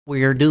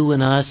We're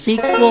doing a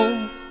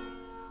sequel.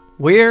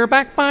 We're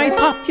back by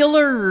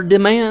popular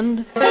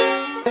demand.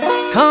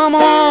 Come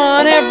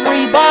on,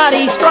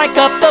 everybody, strike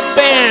up the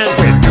band.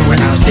 We're doing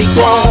a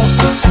sequel.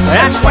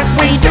 That's what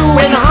we do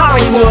in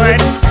Hollywood.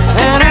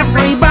 And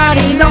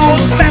everybody knows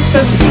that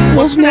the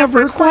sequel's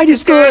never quite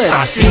as good.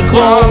 A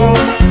sequel,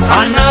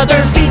 another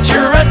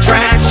feature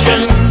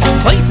attraction.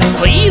 Places,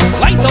 please,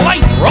 light the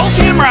lights, roll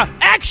camera,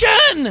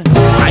 action!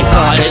 I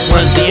thought it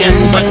was the end,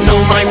 but no,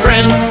 my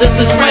friends, this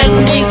is when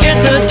we get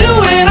to do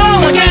it all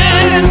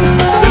again.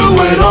 Do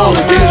it all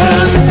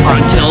again.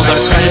 Until the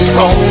credits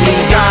roll, we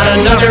got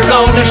another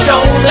go to show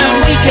them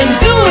we can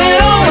do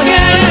it all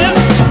again.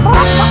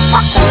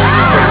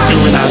 We're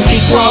doing a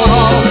sequel.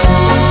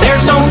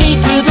 There's no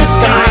need to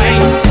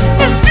disguise.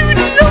 The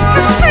studio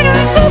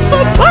considers us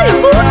a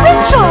viable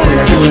franchise.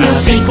 We're doing a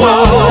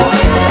sequel.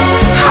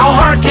 How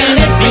hard can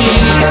it be?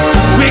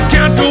 We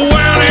can't do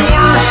any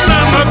worse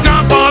than The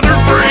Godfather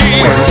 3.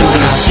 We're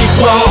doing a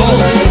sequel.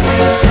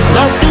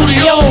 The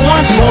studio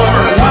wants more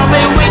while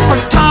they wait for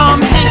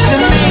Tom Hanks to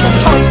make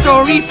Toy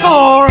Story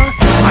 4.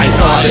 I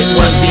thought it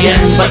was the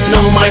end, but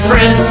no, my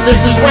friends,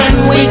 this is when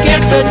we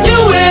get to do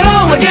it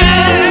all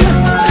again.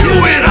 Do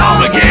it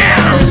all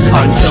again.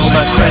 Until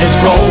the credits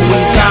roll,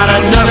 we've got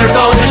another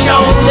go to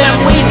show them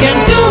we can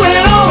do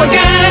it all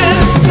again.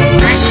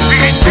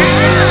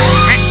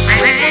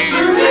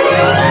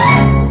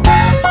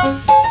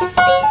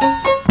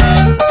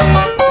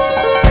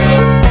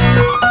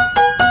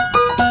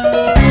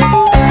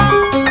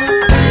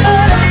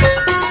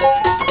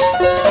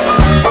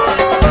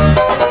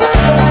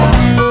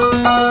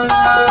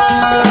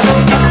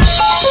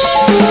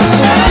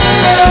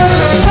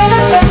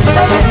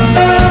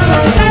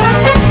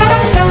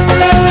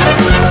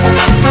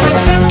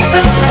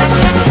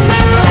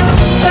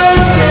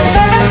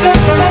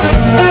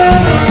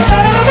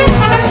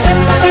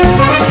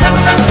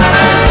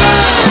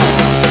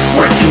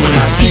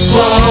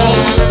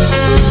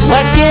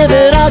 Let's give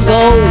it a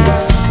go.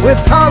 With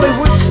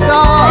Hollywood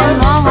stars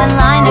and more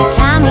one-liner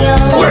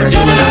cameos. We're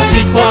doing a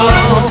sequel.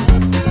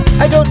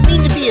 I don't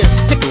mean to be a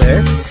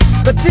stickler,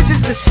 but this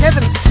is the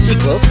 7th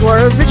sequel to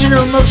our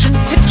original motion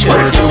picture.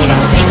 We're doing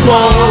a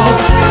sequel.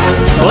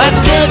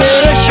 Let's give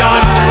it a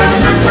shot.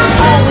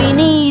 All we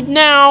need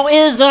now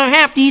is a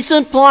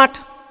half-decent plot.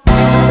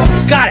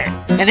 Got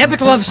it! An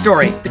epic love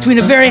story between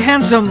a very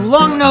handsome,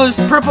 long-nosed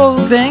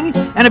purple thing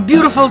and a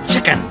beautiful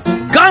chicken.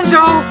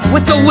 Gonzo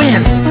with the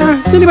win!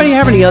 Does anybody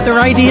have any other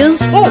ideas?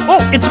 Oh,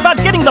 it's about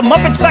getting the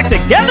Muppets back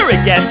together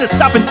again to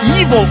stop an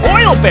evil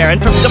oil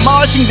baron from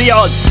demolishing the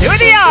old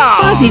studio!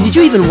 Ozzy, did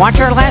you even watch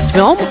our last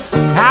film?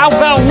 How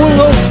about one of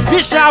those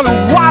fish out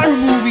of water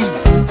movies?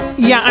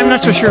 Yeah, I'm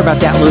not so sure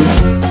about that, Lou.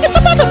 It's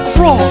about a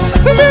frog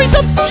who marries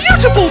a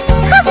beautiful,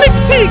 perfect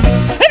pig,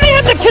 and they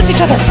have to kiss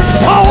each other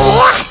a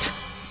lot!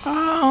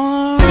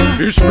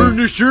 It's for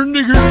the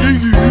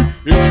sure-nigger-digger.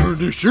 It's for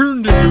the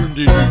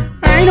sure-nigger-digger.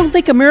 I don't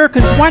think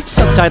Americans watch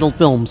subtitled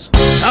films.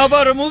 How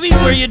about a movie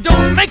where you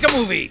don't make a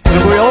movie?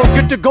 And we all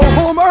get to go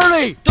home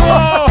early.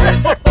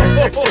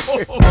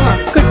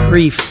 Good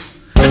grief.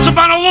 It's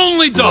about a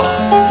lonely dog.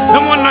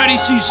 And one night he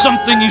sees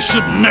something he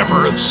should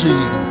never have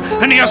seen.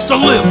 And he has to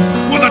live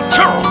with a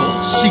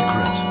terrible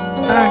secret.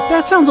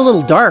 That sounds a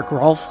little dark,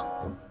 Rolf.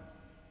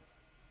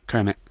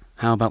 Kermit,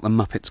 how about the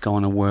Muppets go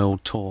on a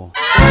world tour?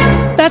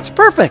 That's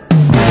perfect.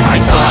 I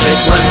thought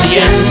it was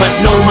the end, but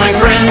no, my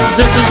friends,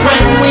 this is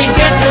when we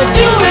get to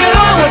do it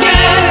all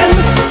again.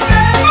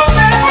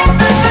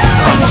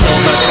 Until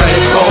the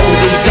credits roll,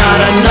 we've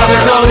got another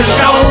go to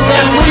show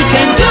them we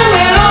can do